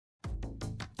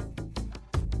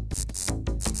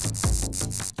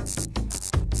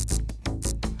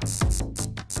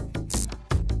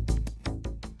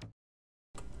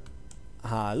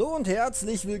Hallo und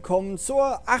herzlich willkommen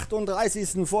zur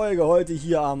 38. Folge heute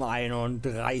hier am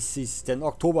 31.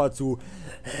 Oktober zu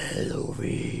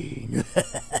Halloween.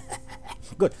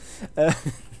 Gut,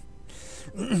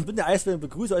 bin der Eisbär und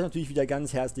begrüße euch natürlich wieder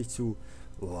ganz herzlich zu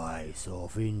Rise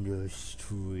of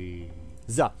Industry.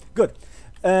 So, gut.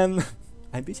 Ein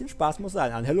bisschen Spaß muss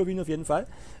sein, an Halloween auf jeden Fall.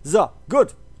 So,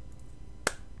 gut.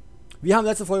 Wir haben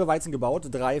letzte Folge Weizen gebaut,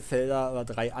 3 Felder oder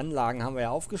 3 Anlagen haben wir ja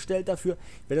aufgestellt dafür.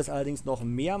 Ich werde das allerdings noch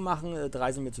mehr machen,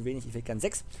 3 sind mir zu wenig, ich hätte gern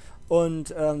 6.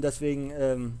 Und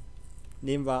deswegen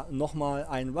nehmen wir nochmal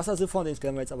einen Wassersiphon, den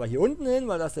stellen wir jetzt aber hier unten hin,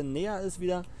 weil das dann näher ist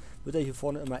wieder. Wird er hier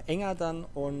vorne immer enger dann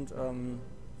und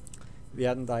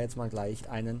werden da jetzt mal gleich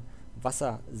einen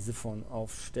Wassersiphon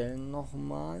aufstellen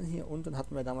nochmal. Hier unten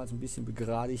hatten wir damals ein bisschen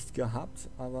begradigt gehabt,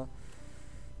 aber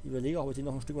ich überlege, ob ich den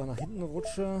noch ein Stück nach hinten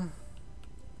rutsche.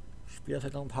 Später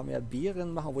vielleicht noch ein paar mehr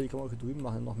Beeren machen, obwohl die können wir auch hier drüben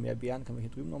machen. Noch mehr Beeren können wir hier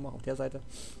drüben noch machen, auf der Seite.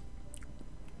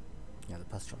 Ja, das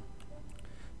passt schon.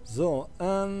 So,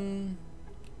 könnte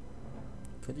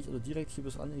ich also direkt hier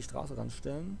bis an die Straße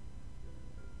ranstellen.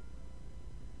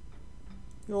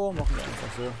 Jo, machen wir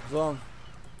einfach so. So,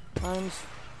 1,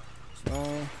 2,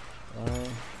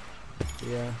 3,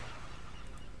 4,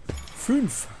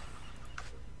 5.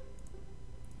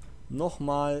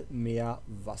 Nochmal mehr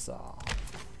Wasser.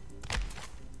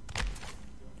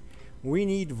 We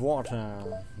need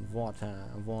water.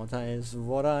 Water is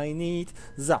what I need.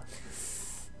 So.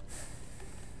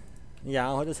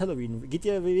 Ja, heute ist Halloween. Geht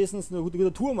ihr wenigstens eine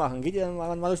gute Tour machen? Geht ihr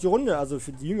mal durch die Runde? Also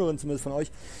für die Jüngeren zumindest von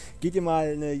euch. Geht ihr mal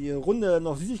eine Runde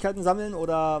noch Süßigkeiten sammeln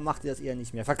oder macht ihr das eher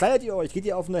nicht mehr? Verkleidet ihr euch? Geht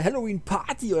ihr auf eine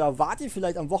Halloween-Party oder wart ihr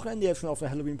vielleicht am Wochenende jetzt schon auf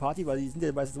eine Halloween-Party? Weil die sind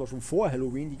ja meistens aber schon vor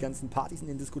Halloween, die ganzen Partys in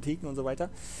den Diskotheken und so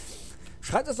weiter.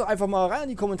 Schreibt es doch einfach mal rein in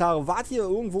die Kommentare. Wart ihr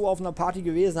irgendwo auf einer Party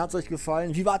gewesen? Hat es euch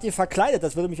gefallen? Wie wart ihr verkleidet?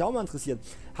 Das würde mich auch mal interessieren.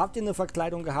 Habt ihr eine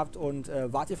Verkleidung gehabt und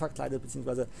wart ihr verkleidet?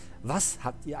 Beziehungsweise was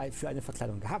habt ihr für eine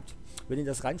Verkleidung gehabt? Wenn ihr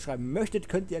das reinschreiben möchtet,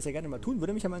 könnt ihr es ja gerne mal tun.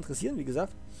 Würde mich ja mal interessieren, wie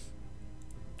gesagt.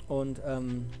 Und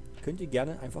könnt ihr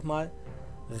gerne einfach mal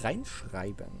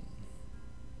reinschreiben.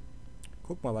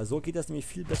 Guck mal, weil so geht das nämlich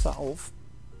viel besser auf.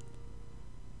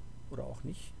 Oder auch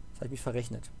nicht. Das habe ich mich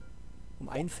verrechnet. Um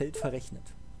ein Feld verrechnet.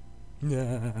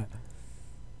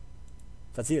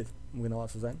 Verzählt, um genauer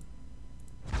zu sein.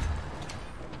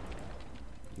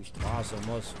 Die Straße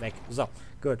muss weg. So,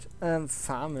 gut.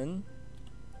 Farmen.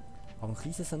 Warum kriege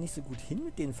ich das dann nicht so gut hin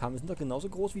mit den Farmen? Die sind doch genauso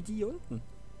groß wie die hier unten.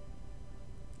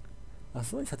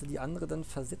 Achso, ich hatte die andere dann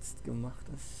versetzt gemacht.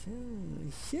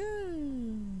 Hier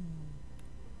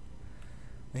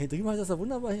drüben hat das ja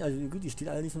wunderbar hin. Also gut, die steht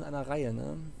alle nicht so in einer Reihe,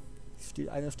 ne?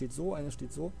 Eine steht so, eine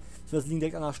steht so. Das liegen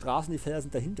direkt an der Straße und die Felder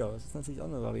sind dahinter. Das ist natürlich auch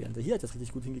eine Variante. Hier hat das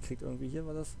richtig gut hingekriegt irgendwie. Hier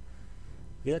war das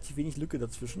relativ wenig Lücke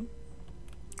dazwischen.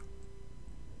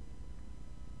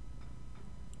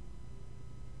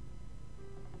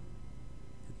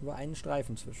 Hätten wir einen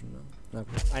Streifen zwischen. Ne? Na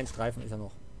gut, ein Streifen ist ja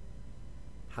noch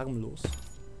harmlos.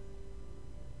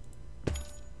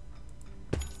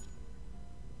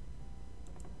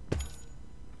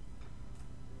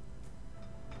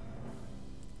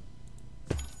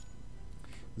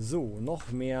 So,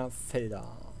 noch mehr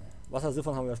Felder.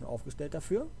 Wassersiphon haben wir schon aufgestellt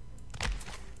dafür.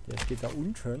 Der steht da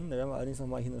unten. Da werden wir allerdings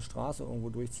nochmal hier eine Straße irgendwo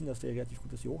durchziehen, dass der relativ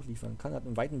gut das hier hochliefern kann. Hat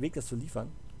einen weiten Weg, das zu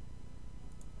liefern.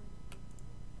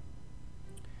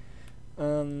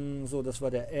 So, das war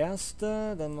der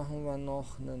erste. Dann machen wir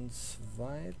noch einen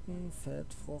zweiten.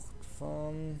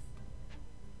 Feldfruchtfarm.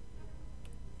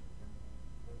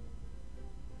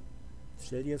 Ich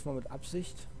stelle die jetzt mal mit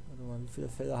Absicht. Warte mal, wie viele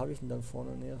Felder habe ich denn dann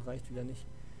vorne? Ne, das reicht wieder nicht.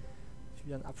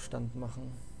 Wieder einen Abstand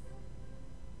machen.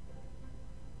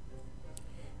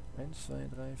 1, 2,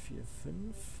 3, 4,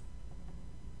 5.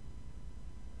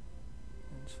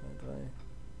 1, 2, 3,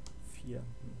 4,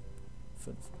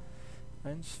 5.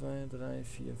 1, 2, 3,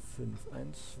 4, 5.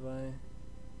 1, 2, 1,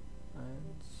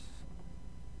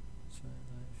 2, 3,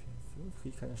 4, 5.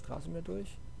 Kriege ich keine Straße mehr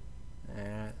durch?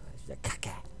 Ist wieder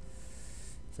Kacke.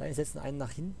 So, ich setze einen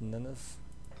nach hinten, dann ist...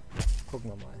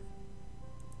 Gucken wir mal.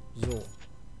 So.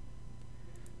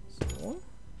 So.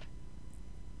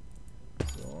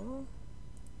 So.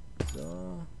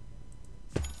 So.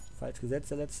 Falsch gesetzt,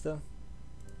 der letzte.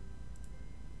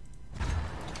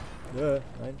 Nein.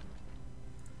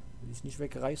 Will ich es nicht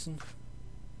wegreißen.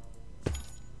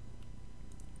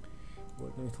 Ich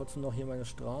wollte nämlich trotzdem noch hier meine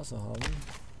Straße haben.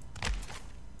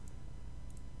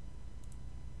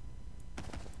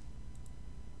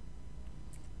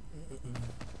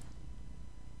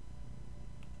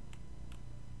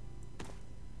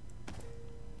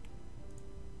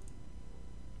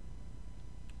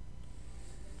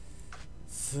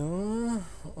 So,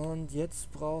 und jetzt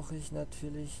brauche ich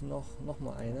natürlich noch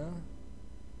mal eine.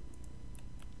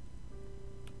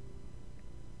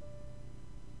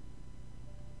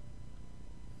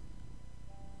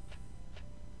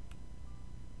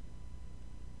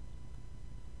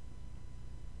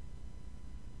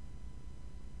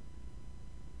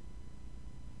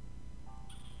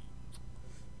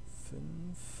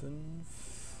 5.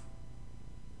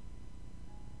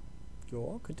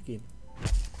 Ja, könnte gehen.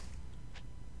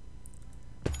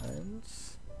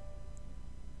 1.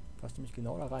 Passt nämlich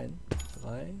genau da rein.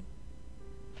 3.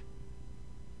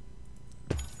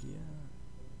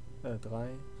 4. 3.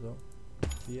 So.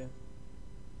 4.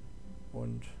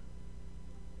 Und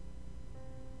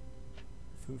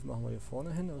 5 machen wir hier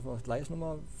vorne hin. Da müssen wir das gleich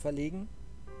nochmal verlegen.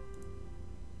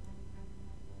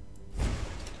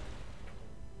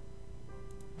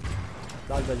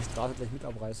 Da weil ich die Straße gleich mit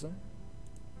abreiße.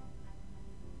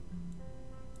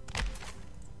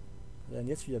 Was hat denn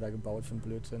jetzt wieder da gebaut für ein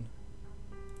Blödsinn?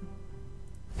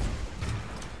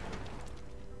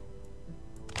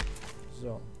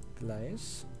 So,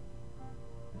 Gleis.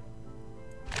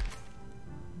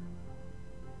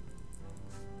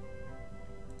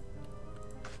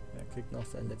 Er kriegt noch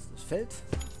sein letztes Feld.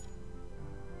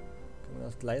 Können wir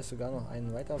das Gleis sogar noch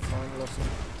einen weiterfahren lassen.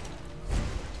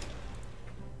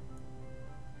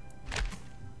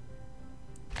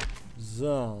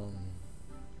 So.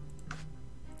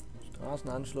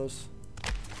 Straßenanschluss.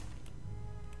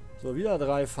 So, wieder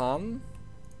 3 Farmen.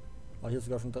 War hier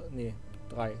sogar schon... Nee,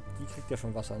 3. Die kriegt ja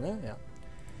schon Wasser, ne? Ja.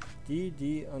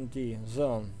 Die und die.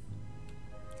 So.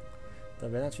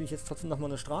 Da wäre natürlich jetzt trotzdem nochmal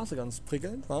eine Straße ganz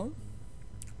prickelnd, wa?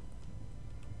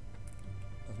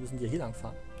 Das müssen die hier lang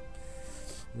fahren.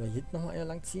 Wenn wir hier hinten nochmal eine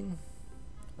lang ziehen.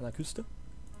 An der Küste.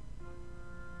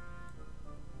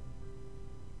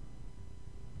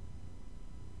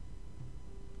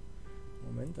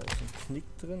 Moment, da ist ein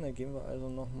Knick drin. Da gehen wir also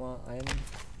nochmal ein.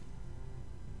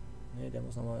 Ne, der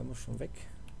muss schon weg.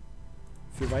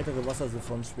 Für weitere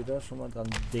Wassersiphons später schon mal dran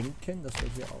denken, dass wir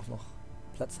hier auch noch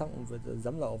Platz haben, um den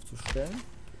Sammler aufzustellen.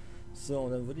 So,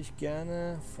 und dann würde ich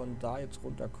gerne von da jetzt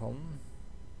runterkommen.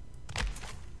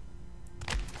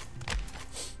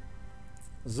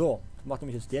 So, das macht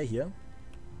nämlich jetzt der hier.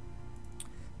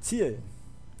 Ziel.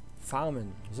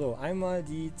 Farmen. So, einmal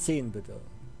die 10 bitte.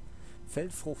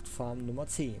 Feldfruchtfarm Nummer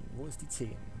 10. Wo ist die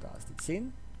 10? Da ist die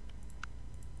 10.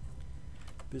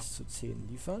 Bis zu 10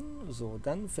 liefern. So,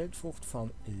 dann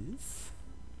Feldfruchtfarm 11.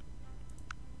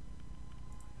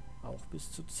 Auch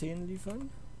bis zu 10 liefern.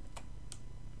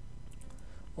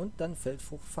 Und dann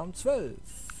Feldfruchtfarm 12.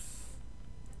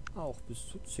 Auch bis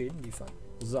zu 10 liefern.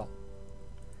 So.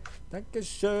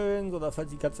 Dankeschön. So, da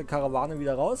fällt die ganze Karawane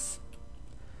wieder raus.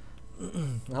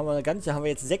 Dann haben wir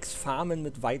jetzt 6 Farmen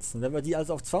mit Weizen. Wenn wir die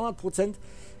also auf 200%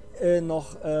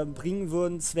 noch bringen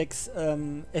würden, zwecks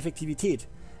Effektivität,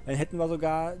 dann hätten wir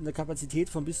sogar eine Kapazität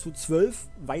von bis zu 12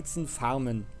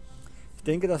 Weizenfarmen. Ich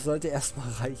denke, das sollte erstmal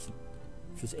reichen.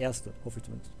 Fürs Erste, hoffe ich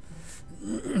zumindest.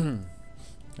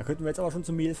 Da könnten wir jetzt aber schon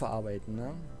zum Mehl verarbeiten,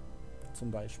 ne?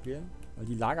 Zum Beispiel. Weil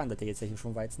die lagern das ja jetzt hier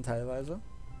schon Weizen teilweise.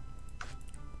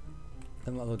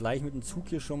 Können wir also gleich mit dem Zug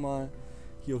hier schon mal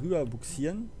hier rüber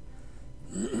buxieren.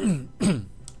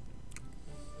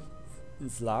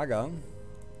 Ins Lager.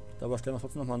 Dabei stellen wir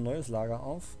trotzdem nochmal ein neues Lager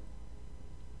auf.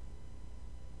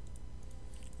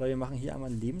 Weil wir machen hier einmal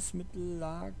ein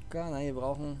Lebensmittellager. Nein, wir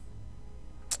brauchen...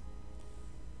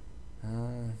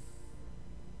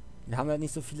 wir haben ja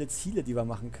nicht so viele Ziele, die wir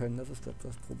machen können. Das ist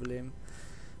das Problem.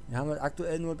 Wir haben halt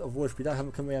aktuell nur... Obwohl, später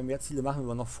können wir ja mehr Ziele machen, wenn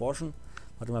wir noch forschen.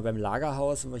 Warte mal, beim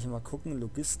Lagerhaus, wenn wir hier mal gucken,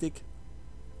 Logistik.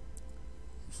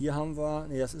 Hier haben wir...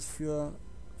 Ne, das ist für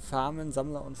Farmen,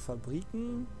 Sammler und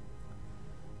Fabriken.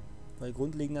 Bei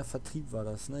grundlegender Vertrieb war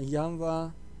das. Ne? Hier haben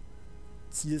wir...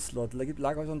 Zielslot. Da gibt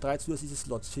Lagerhäuser und 3 zusätzliche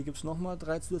Slots. Hier gibt es nochmal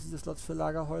 3 zusätzliche Slots für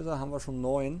Lagerhäuser. Haben wir schon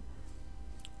 9.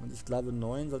 Und ich glaube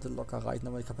 9 sollte locker reichen.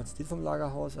 Aber die Kapazität vom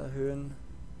Lagerhaus erhöhen.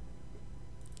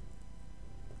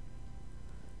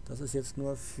 Das ist jetzt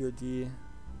nur für die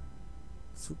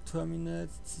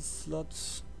Zugterminals, die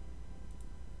Slots.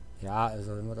 Ja,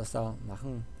 also wenn wir das da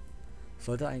machen,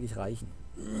 sollte eigentlich reichen.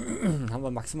 Haben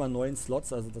wir maximal 9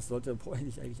 Slots, also das sollte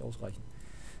eigentlich ausreichen.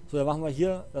 So, dann machen wir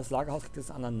hier, das Lagerhaus kriegt jetzt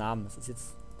einen anderen Namen. Das ist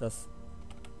jetzt das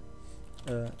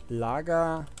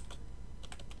Lager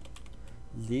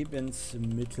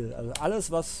Lebensmittel. Also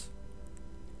alles, was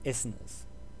Essen ist.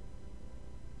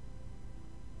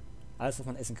 Alles, was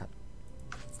man essen kann.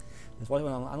 Jetzt brauche ich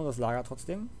aber noch ein anderes Lager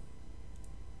trotzdem.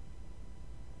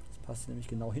 Das passt hier nämlich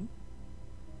genau hin.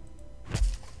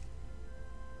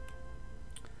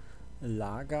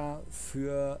 Lager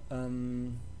für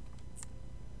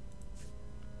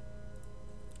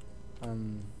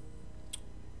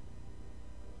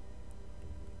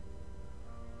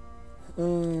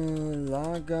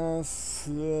Lager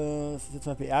für jetzt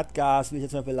zum Beispiel Erdgas will ich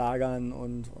jetzt mal belagern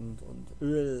und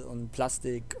Öl und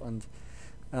Plastik und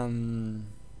machen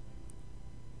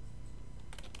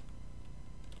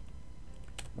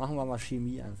wir mal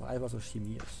Chemie einfach, alles was so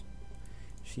Chemie ist.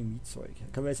 Chemiezeug.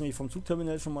 Können wir jetzt nämlich vom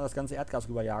Zugterminal schon mal das ganze Erdgas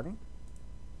rüberjagen.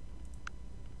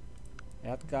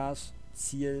 Erdgas,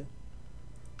 Ziel,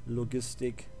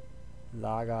 Logistik,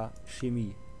 Lager,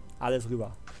 Chemie. Alles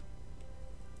rüber.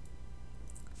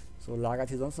 So, lagert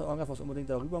hier sonst noch irgendwas, was unbedingt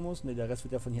darüber muss? Ne, der Rest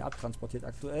wird ja von hier abtransportiert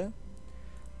aktuell.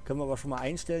 Können wir aber schon mal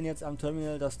einstellen jetzt am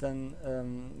Terminal, dass dann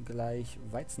gleich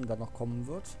Weizen da noch kommen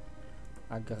wird.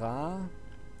 Agrar,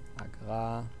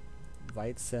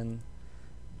 Weizen,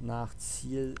 nach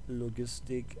Ziel,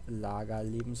 Logistik, Lager,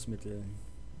 Lebensmittel.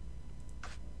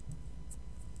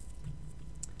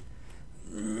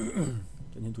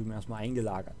 Dann hier drüben erstmal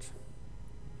eingelagert.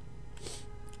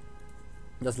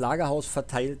 Das Lagerhaus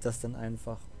verteilt das dann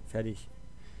einfach. Fertig.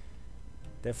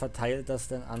 Der verteilt das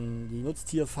dann an die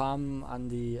Nutztierfarmen, an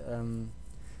die,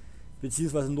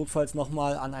 beziehungsweise notfalls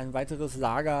nochmal an ein weiteres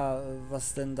Lager,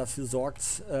 was dann dafür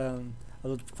sorgt,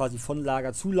 also quasi von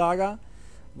Lager zu Lager,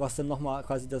 was dann nochmal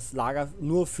quasi das Lager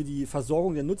nur für die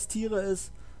Versorgung der Nutztiere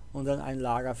ist und dann ein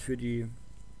Lager für die,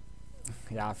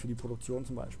 ja, für die Produktion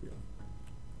zum Beispiel.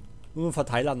 Nur ein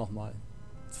Verteiler nochmal.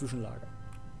 Zwischenlager.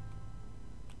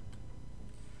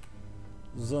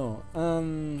 So,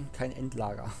 kein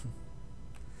Endlager.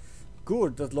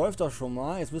 Gut, das läuft doch schon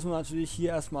mal. Jetzt müssen wir natürlich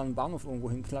hier erstmal einen Bahnhof irgendwo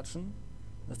hinklatschen,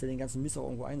 dass der den ganzen Mist auch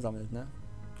irgendwo einsammelt, ne?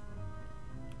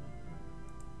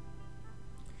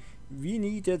 Wie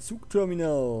nie der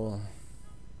Zugterminal.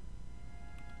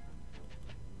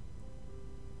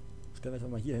 Stellen wir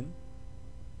jetzt mal hier hin.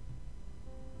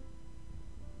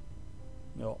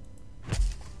 Ja.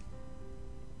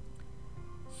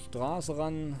 Straße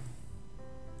ran.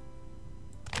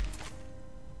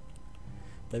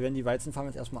 Da werden die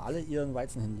Weizenfarmen jetzt erstmal alle ihren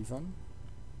Weizen hinliefern.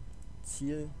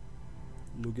 Ziel,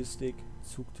 Logistik,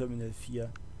 Zugterminal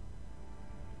 4.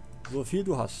 So viel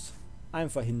du hast.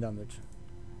 Einfach hin damit.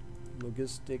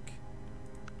 Logistik,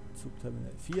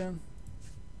 Zugterminal 4.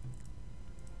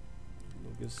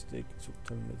 Logistik,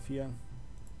 Zugterminal 4.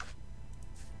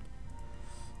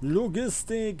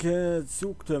 Logistik,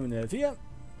 Zugterminal 4.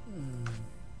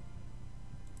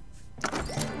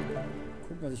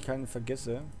 Gucken, dass ich keinen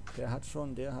vergesse. Der hat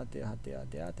schon, der hat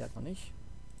noch nicht.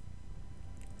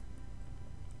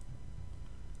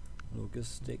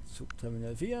 Logistik,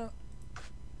 Zugterminal 4.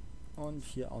 Und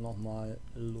hier auch nochmal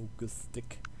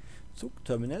Logistik,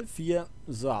 Zugterminal 4.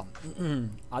 So.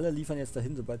 Alle liefern jetzt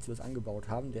dahin, sobald sie was angebaut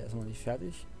haben. Der ist noch nicht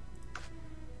fertig.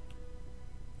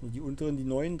 Und die unteren, die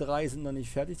neuen 3 sind noch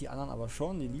nicht fertig, die anderen aber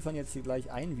schon. Die liefern jetzt hier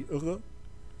gleich ein, wie irre.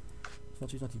 Ich muss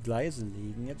natürlich noch die Gleise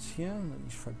legen jetzt hier,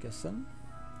 nicht vergessen.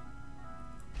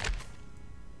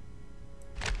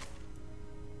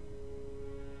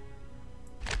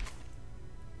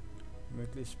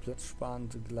 Möglichst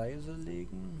platzsparende Gleise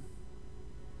legen.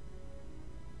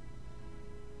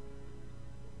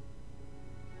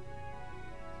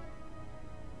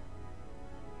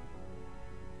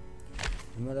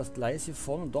 Wenn wir das Gleis hier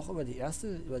vorne doch über die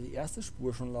erste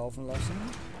Spur schon laufen lassen.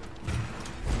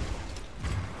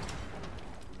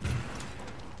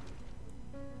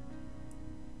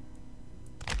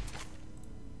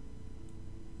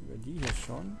 Über die hier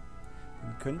schon.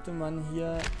 Dann könnte man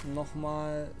hier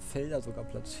nochmal Felder sogar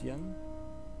platzieren.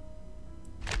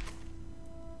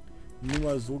 Nur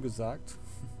mal so gesagt,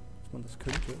 dass man das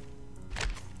könnte.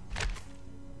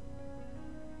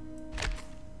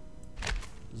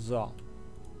 So.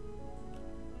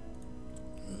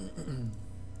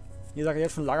 Hier sagt er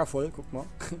jetzt schon Lager voll, guck mal.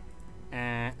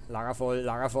 Lager voll,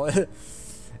 Lager voll.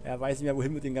 Er weiß nicht mehr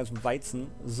wohin mit dem ganzen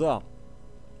Weizen. So.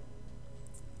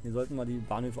 Hier sollten wir die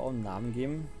Bahnhöfe auch einen Namen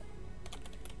geben.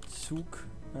 Zug,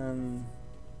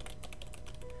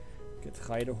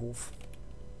 Getreidehof.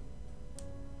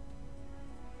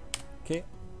 Okay.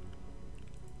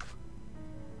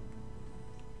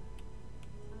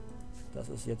 Das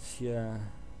ist jetzt hier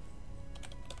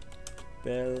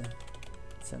Bell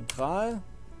Zentral.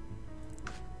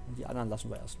 Und die anderen lassen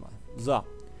wir erstmal. So.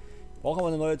 Brauchen aber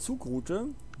eine neue Zugroute.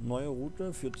 Neue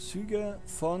Route für Züge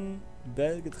von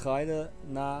Bell Getreide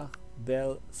nach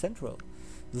Bell Central.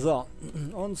 So.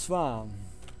 Und zwar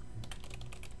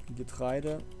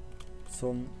Getreide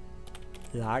zum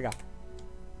Lager.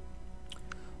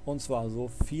 Und zwar so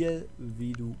viel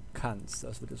wie du kannst.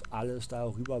 Das wird jetzt alles da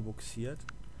rüber buxiert.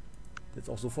 Jetzt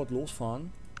auch sofort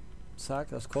losfahren. Zack,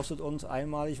 das kostet uns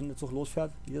einmalig, wenn der Zug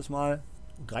losfährt, jedes Mal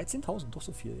 13.000, doch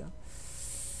so viel, ja.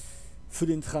 Für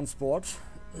den Transport.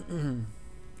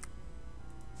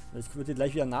 Das wird hier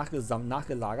gleich wieder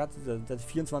nachgelagert. Da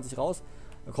 24 raus.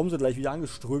 Da kommen sie gleich wieder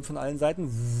angeströmt von allen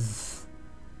Seiten.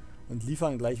 Und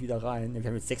liefern gleich wieder rein. Wir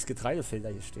haben jetzt 6 Getreidefelder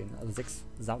hier stehen. Also 6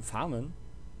 Farmen.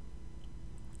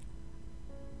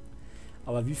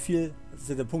 Aber wie viel, das ist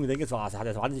ja der Punkt, ich denke jetzt, hat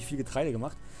er wahnsinnig viel Getreide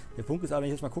gemacht. Der Punkt ist aber, wenn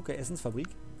ich jetzt mal gucke, Essensfabrik,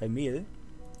 bei Mehl,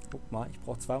 guck mal, ich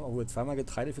brauche zweimal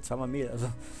Getreide für zweimal Mehl. Also,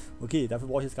 okay, dafür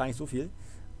brauche ich jetzt gar nicht so viel.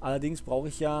 Allerdings brauche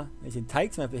ich ja, wenn ich den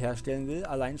Teig zum Beispiel herstellen will,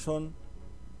 allein schon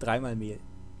 3-mal Mehl.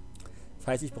 Das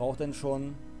heißt, ich brauche dann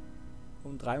schon,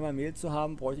 um 3-mal Mehl zu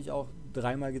haben, bräuchte ich auch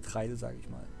 3-mal Getreide, sage ich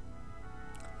mal.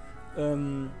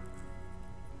 Aber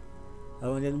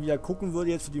wenn man dann wieder gucken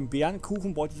würde, jetzt für den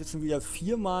Bärenkuchen, bräuchte ich jetzt schon wieder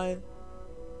 4-mal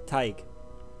Teig.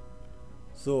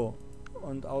 So,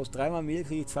 und aus 3-mal Mehl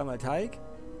kriege ich 2-mal Teig.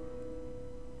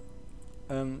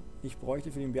 Ich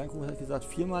bräuchte für den Bärenkuchen, habe ich gesagt,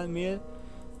 4-mal Mehl.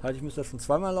 Also ich müsste das schon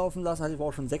 2-mal laufen lassen, also ich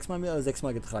brauche schon 6-mal Mehl oder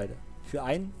 6-mal Getreide. Für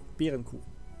einen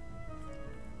Bärenkuchen.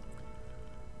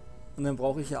 Und dann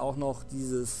brauche ich ja auch noch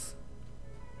dieses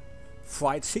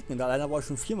Fried Chicken. Da alleine brauche ich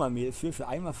schon 4-mal Mehl für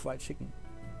einmal Fried Chicken.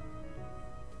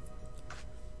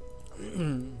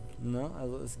 Ne,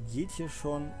 also es geht hier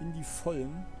schon in die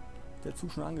Vollen. Der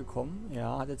Zug schon angekommen.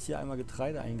 Ja, hat jetzt hier einmal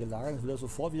Getreide eingelagert. Jetzt wird er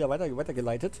sofort wieder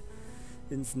weitergeleitet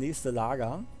ins nächste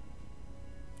Lager.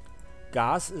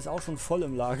 Gas ist auch schon voll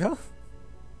im Lager.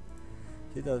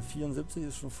 Seht ihr, 74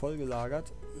 ist schon voll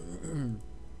gelagert.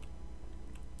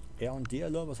 R&D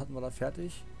Alert, was hatten wir da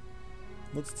fertig?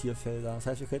 Nutztierfelder. Das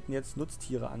heißt, wir könnten jetzt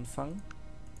Nutztiere anfangen.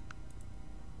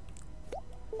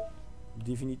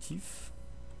 Definitiv.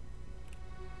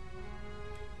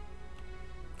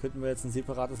 Könnten wir jetzt ein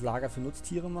separates Lager für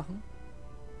Nutztiere machen.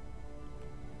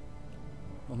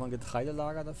 Nochmal ein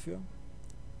Getreidelager dafür.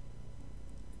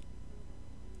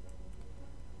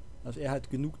 Dass er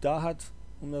halt genug da hat,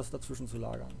 um das dazwischen zu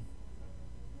lagern.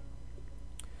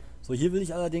 So, hier will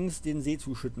ich allerdings den See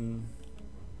zuschütten.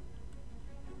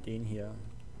 Den hier.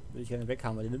 Will ich gerne weg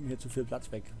haben, weil der nimmt mir hier zu viel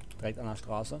Platz weg. Direkt an der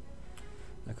Straße.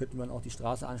 Da könnte man auch die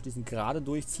Straße anschließend gerade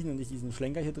durchziehen und nicht diesen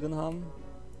Schlenker hier drin haben.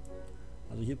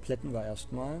 Also hier plätten wir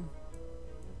erstmal.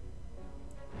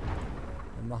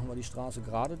 Dann machen wir die Straße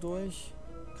gerade durch.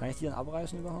 Kann ich die dann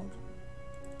abreißen überhaupt?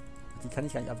 Die kann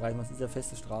ich gar nicht abreißen, das sind ja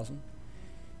feste Straßen.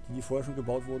 Die vorher schon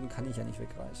gebaut wurden, kann ich ja nicht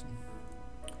wegreißen.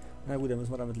 Na gut, dann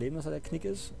müssen wir damit leben, dass da der Knick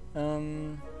ist.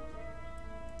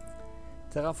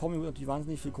 Terraforming wird natürlich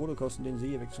wahnsinnig viel Kohle kosten, den See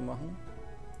hier wegzumachen.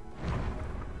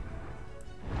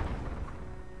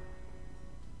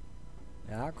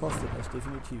 Ja, kostet das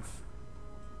definitiv.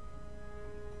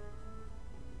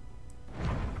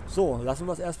 So, lassen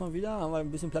wir es erstmal wieder. Haben wir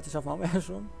ein bisschen Platz geschaffen, haben wir ja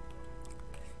schon.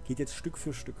 Geht jetzt Stück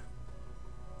für Stück.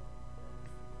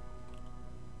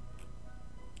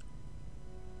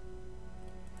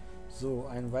 So,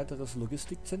 ein weiteres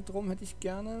Logistikzentrum hätte ich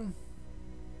gerne.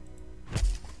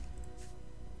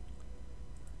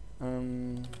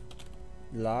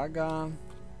 Lager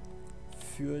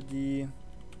für die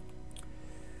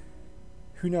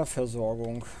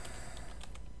Hühnerversorgung.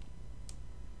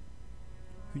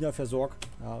 Hühnerversorg,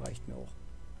 ja, reicht mir auch.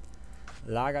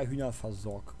 Lager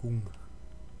Hühnerversorgung.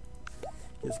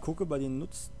 Jetzt gucke bei den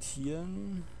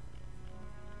Nutztieren.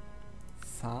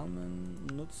 Farmen,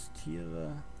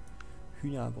 Nutztiere,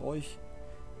 Hühner. Brauche ich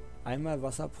einmal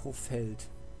Wasser pro Feld.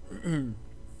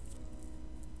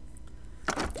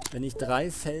 Wenn ich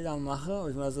 3 Felder mache,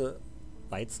 beziehungsweise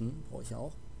Weizen brauche ich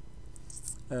auch.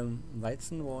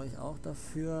 Weizen brauche ich auch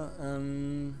dafür.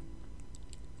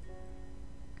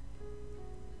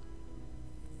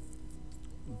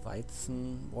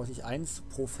 Weizen brauche ich 1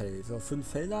 pro Feld. So, 5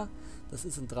 Felder, das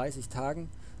ist in 30 Tagen.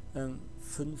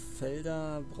 5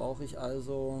 Felder brauche ich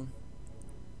also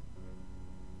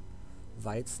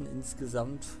Weizen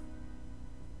insgesamt,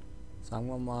 sagen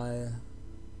wir mal,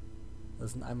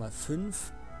 das sind einmal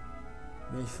 5.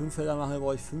 Wenn ich 5 Felder mache,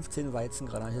 brauche ich 15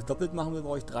 Weizengranaten. Wenn ich das doppelt machen will,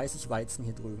 brauche ich 30 Weizen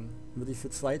hier drüben. Damit ich für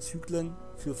 2 Zyklen,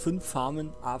 für 5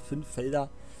 Farmen, 5 Felder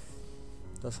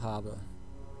das habe.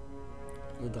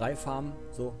 Also 3 Farmen,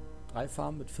 so 3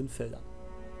 Farmen mit 5 Feldern.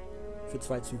 Für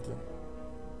 2 Zyklen.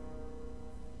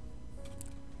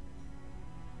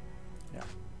 Ja.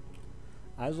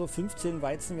 Also 15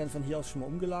 Weizen werden von hier aus schon mal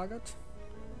umgelagert.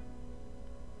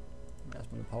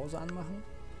 Erstmal eine Pause anmachen.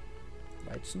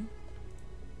 Weizen.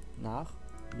 Nach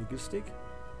Logistik.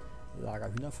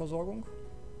 Lager Hühnerversorgung.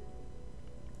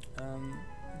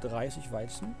 30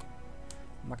 Weizen.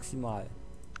 Maximal.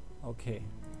 Okay.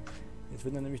 Jetzt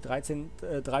werden dann nämlich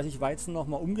 30 Weizen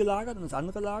nochmal umgelagert in das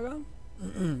andere Lager.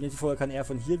 Jetzt vorher kann er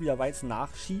von hier wieder Weizen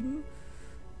nachschieben.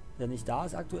 Der nicht da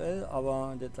ist aktuell,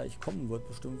 aber der gleich kommen wird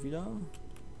bestimmt wieder.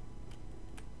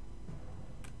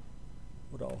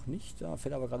 Oder auch nicht. Da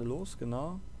fährt aber gerade los,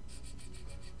 genau.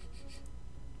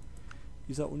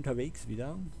 Ist er unterwegs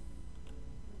wieder.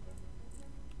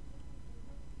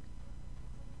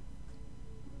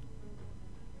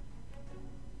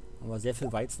 Haben wir sehr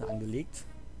viel Weizen angelegt.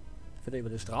 Fährt er über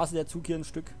die Straße der Zug hier ein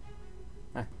Stück.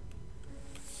 Ah.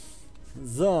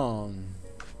 So.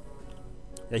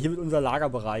 Ja, hier wird unser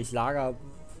Lagerbereich. Lager,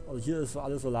 also hier ist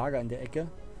alles so Lager in der Ecke.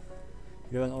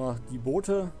 Wir haben auch noch die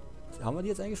Boote. Haben wir die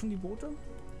jetzt eigentlich schon, die Boote?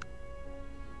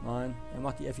 Nein, er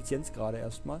macht die Effizienz gerade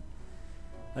erstmal.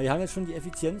 Wir haben jetzt schon die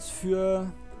Effizienz für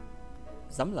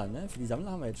Sammler, ne? Für die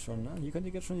Sammler haben wir jetzt schon, ne? Hier könnt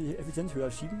ihr jetzt schon die Effizienz höher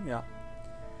schieben, ja.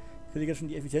 Hier könnt ihr jetzt schon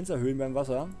die Effizienz erhöhen beim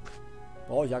Wasser.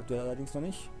 Brauche ich aktuell allerdings noch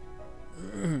nicht.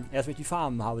 Erst wenn ich die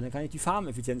Farmen habe, dann kann ich die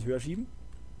Farmeneffizienz höher schieben.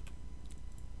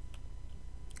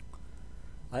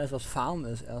 Alles was Farm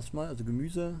ist erstmal, also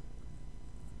Gemüse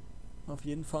auf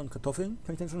jeden Fall und Kartoffeln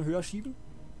kann ich dann schon höher schieben.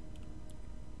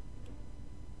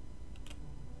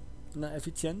 In der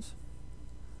Effizienz.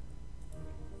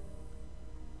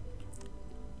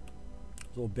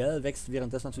 So, Bell wächst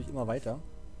währenddessen natürlich immer weiter.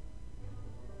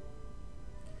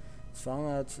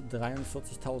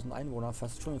 243.000 Einwohner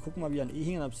fast schon. Wir gucken mal, wie an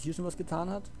Ehingen, ob sich hier schon was getan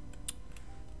hat.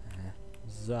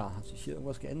 So, hat sich hier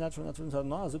irgendwas geändert? Schon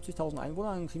 70.000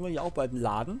 Einwohner, dann kriegen wir hier auch bald einen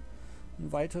Laden.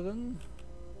 Einen weiteren.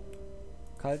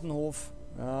 Kaltenhof,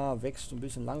 ja, wächst ein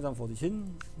bisschen langsam vor sich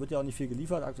hin. Wird ja auch nicht viel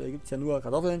geliefert. Aktuell gibt es ja nur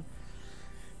Kartoffeln.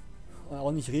 Und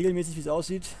auch nicht regelmäßig, wie es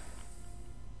aussieht.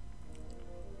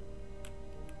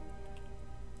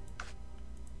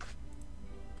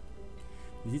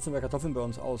 Wie sieht es denn bei Kartoffeln bei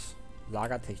uns aus?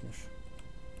 Lagertechnisch.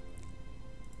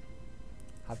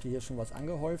 Habt ihr hier schon was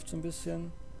angehäuft so ein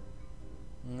bisschen?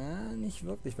 Na, nicht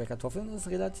wirklich. Bei Kartoffeln ist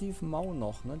es relativ mau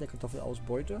noch, ne? Der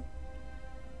Kartoffelausbeute.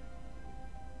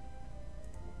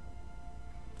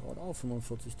 Dauert auch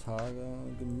 45 Tage.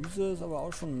 Gemüse ist aber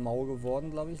auch schon mau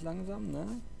geworden, glaube ich, langsam, ne?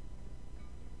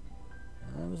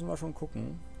 Ja, müssen wir schon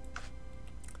gucken.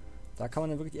 Da kann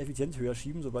man dann wirklich die Effizienz höher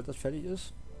schieben, sobald das fertig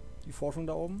ist. Die Forschung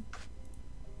da oben.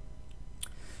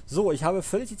 So, ich habe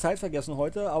völlig die Zeit vergessen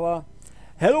heute, aber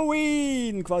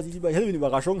Halloween! Quasi lieber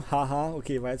Halloween-Überraschung. Haha,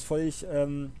 okay, war jetzt völlig, ich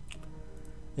habe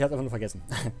einfach nur vergessen.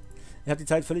 Ich habe die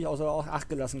Zeit völlig außer Acht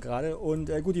gelassen gerade.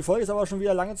 Und gut, die Folge ist aber schon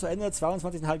wieder lange zu Ende.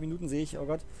 22,5 Minuten sehe ich, oh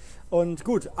Gott. Und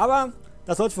gut, aber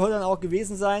das soll es für heute dann auch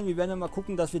gewesen sein. Wir werden dann mal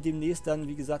gucken, dass wir demnächst dann,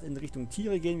 wie gesagt, in Richtung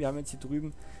Tiere gehen. Wir haben jetzt hier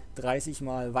drüben 30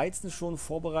 Mal Weizen schon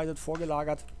vorbereitet,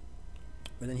 vorgelagert.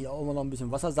 Wir werden hier auch immer noch ein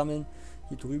bisschen Wasser sammeln.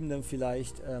 Hier drüben dann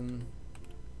vielleicht,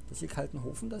 das hier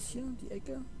Kaltenhofen, das hier, die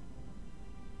Ecke.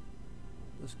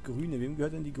 Das Grüne, wem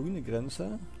gehört denn die grüne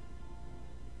Grenze?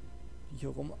 Die hier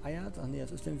rumeiert. Ach nee,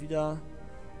 das ist dann wieder,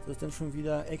 das ist dann schon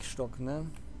wieder Eckstock, ne?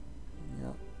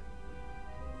 Ja.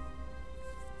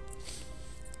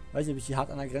 Weiß nicht, ob ich die hart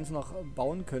an der Grenze noch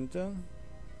bauen könnte.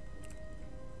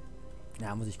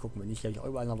 Ja, muss ich gucken. Wenn nicht, habe ich auch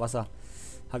überall noch Wasser.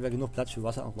 Habe ja genug Platz für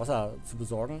Wasser, auch Wasser zu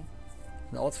besorgen.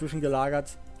 Sind auch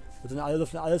zwischengelagert. Das sind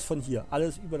alles von hier.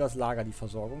 Alles über das Lager, die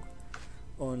Versorgung.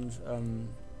 Und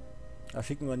da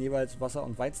schicken wir dann jeweils Wasser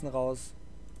und Weizen raus.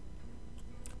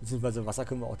 Beziehungsweise Wasser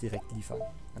können wir auch direkt liefern.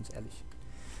 Ganz ehrlich.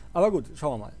 Aber gut,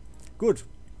 schauen wir mal. Gut.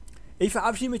 Ich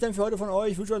verabschiede mich dann für heute von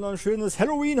euch. Ich wünsche euch noch ein schönes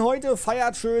Halloween heute.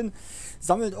 Feiert schön.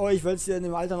 Sammelt euch, weil ihr in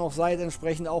dem Alter noch seid,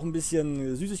 entsprechend auch ein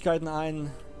bisschen Süßigkeiten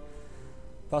ein.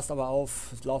 Passt aber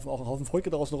auf, es laufen auch ein Haufen Fröcke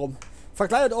draußen rum.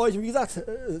 Verkleidet euch. Und wie gesagt,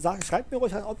 schreibt mir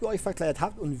ruhig an, ob ihr euch verkleidet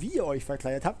habt und wie ihr euch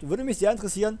verkleidet habt. Würde mich sehr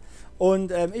interessieren.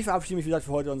 Und ich verabschiede mich wieder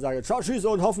für heute und sage ciao, tschüss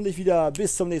und hoffentlich wieder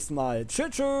bis zum nächsten Mal. Tschüss,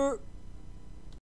 tschüss.